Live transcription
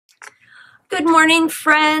Good morning,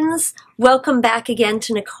 friends. Welcome back again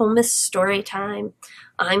to Nokomis Story Time.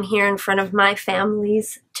 I'm here in front of my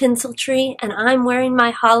family's tinsel tree, and I'm wearing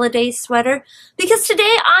my holiday sweater because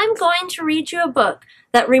today I'm going to read you a book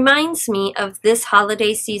that reminds me of this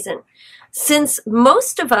holiday season. Since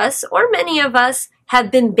most of us, or many of us,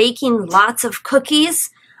 have been baking lots of cookies,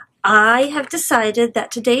 I have decided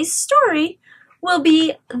that today's story will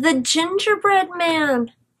be The Gingerbread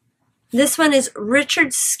Man. This one is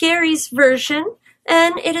Richard Scarry's version,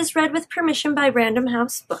 and it is read with permission by Random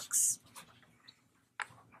House Books.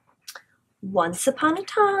 Once upon a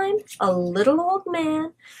time, a little old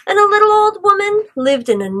man and a little old woman lived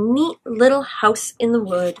in a neat little house in the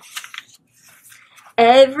wood.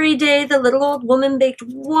 Every day the little old woman baked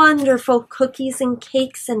wonderful cookies and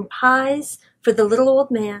cakes and pies for the little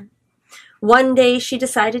old man. One day she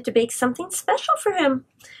decided to bake something special for him.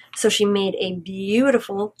 So she made a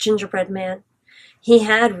beautiful gingerbread man. He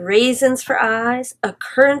had raisins for eyes, a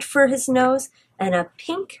currant for his nose, and a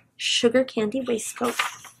pink sugar candy waistcoat.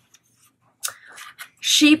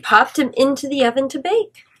 She popped him into the oven to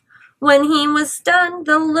bake. When he was done,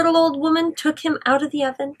 the little old woman took him out of the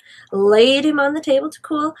oven, laid him on the table to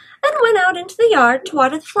cool, and went out into the yard to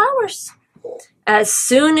water the flowers. As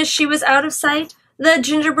soon as she was out of sight, the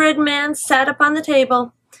gingerbread man sat up on the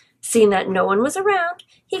table. Seeing that no one was around,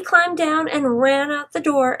 he climbed down and ran out the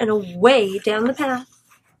door and away down the path.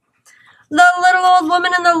 The little old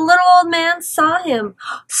woman and the little old man saw him.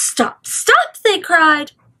 "Stop, stop!" they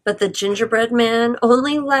cried. But the gingerbread man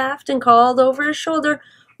only laughed and called over his shoulder,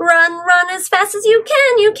 "Run, run as fast as you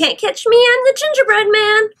can. You can't catch me. I'm the gingerbread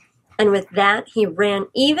man." And with that, he ran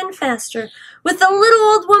even faster, with the little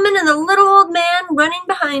old woman and the little old man running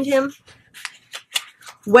behind him.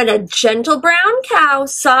 When a gentle brown cow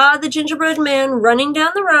saw the gingerbread man running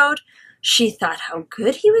down the road, she thought how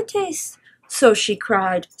good he would taste. So she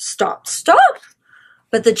cried, "Stop, stop!"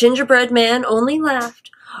 But the gingerbread man only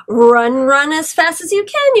laughed. "Run, run as fast as you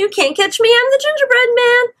can. You can't catch me. I'm the gingerbread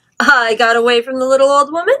man. I got away from the little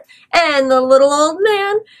old woman and the little old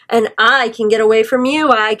man, and I can get away from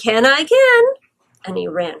you. I can. And he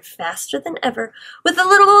ran faster than ever, with the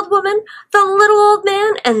little old woman, the little old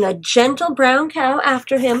man, and the gentle brown cow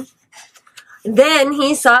after him. Then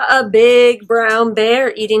he saw a big brown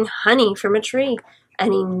bear eating honey from a tree,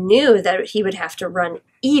 and he knew that he would have to run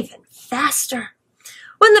even faster.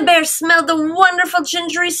 When the bear smelled the wonderful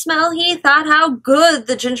gingery smell, he thought how good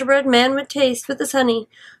the gingerbread man would taste with his honey.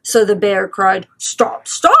 So the bear cried, "Stop,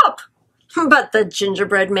 stop!" But the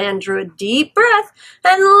gingerbread man drew a deep breath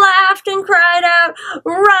and laughed and cried out,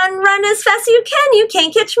 "Run, run as fast as you can. You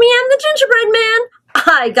can't catch me. I'm the gingerbread man.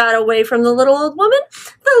 I got away from the little old woman,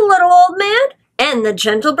 the little old man, and the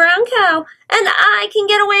gentle brown cow, and I can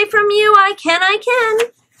get away from you. I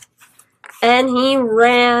can. And he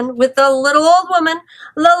ran with the little old woman,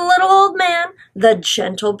 the little old man, the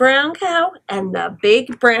gentle brown cow, and the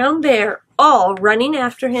big brown bear, all running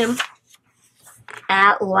after him.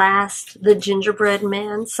 At last, the gingerbread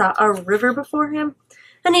man saw a river before him,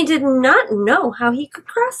 and he did not know how he could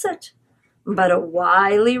cross it. But a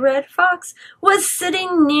wily red fox was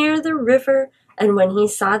sitting near the river, and when he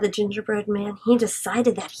saw the gingerbread man, he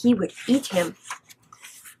decided that he would eat him.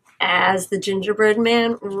 As the gingerbread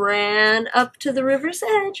man ran up to the river's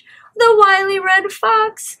edge, the wily red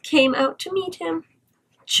fox came out to meet him.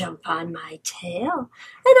 "Jump on my tail,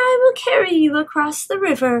 and I will carry you across the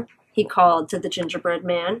river," he called to the gingerbread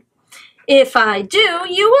man. "If I do,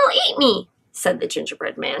 you will eat me," said the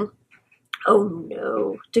gingerbread man. "Oh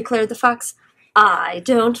no," declared the fox, "I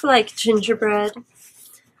don't like gingerbread."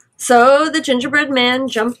 So the gingerbread man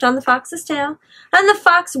jumped on the fox's tail, and the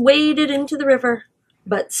fox waded into the river.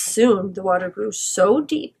 But soon the water grew so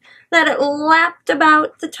deep that it lapped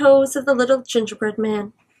about the toes of the little gingerbread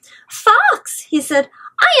man. "Fox," he said,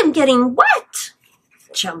 "I am getting wet."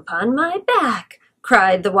 "Jump on my back,"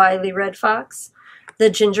 cried the wily red fox. The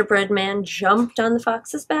gingerbread man jumped on the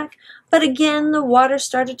fox's back, but again the water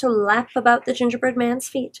started to lap about the gingerbread man's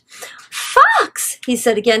feet. "Fox," he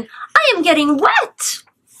said again, "I am getting wet."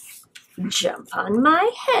 "Jump on my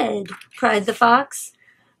head," cried the fox.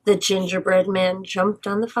 The gingerbread man jumped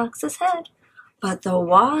on the fox's head, but the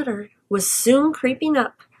water was soon creeping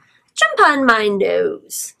up. "Jump on my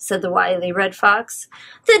nose," said the wily red fox.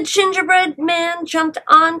 The gingerbread man jumped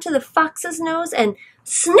onto the fox's nose, and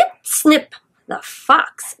snip, snip, the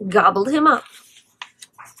fox gobbled him up.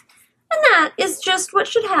 And that is just what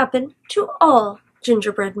should happen to all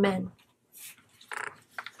gingerbread men.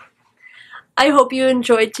 I hope you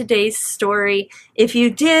enjoyed today's story. If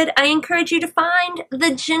you did, I encourage you to find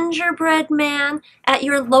The Gingerbread Man at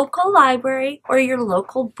your local library or your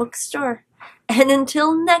local bookstore. And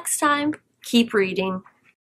until next time, keep reading.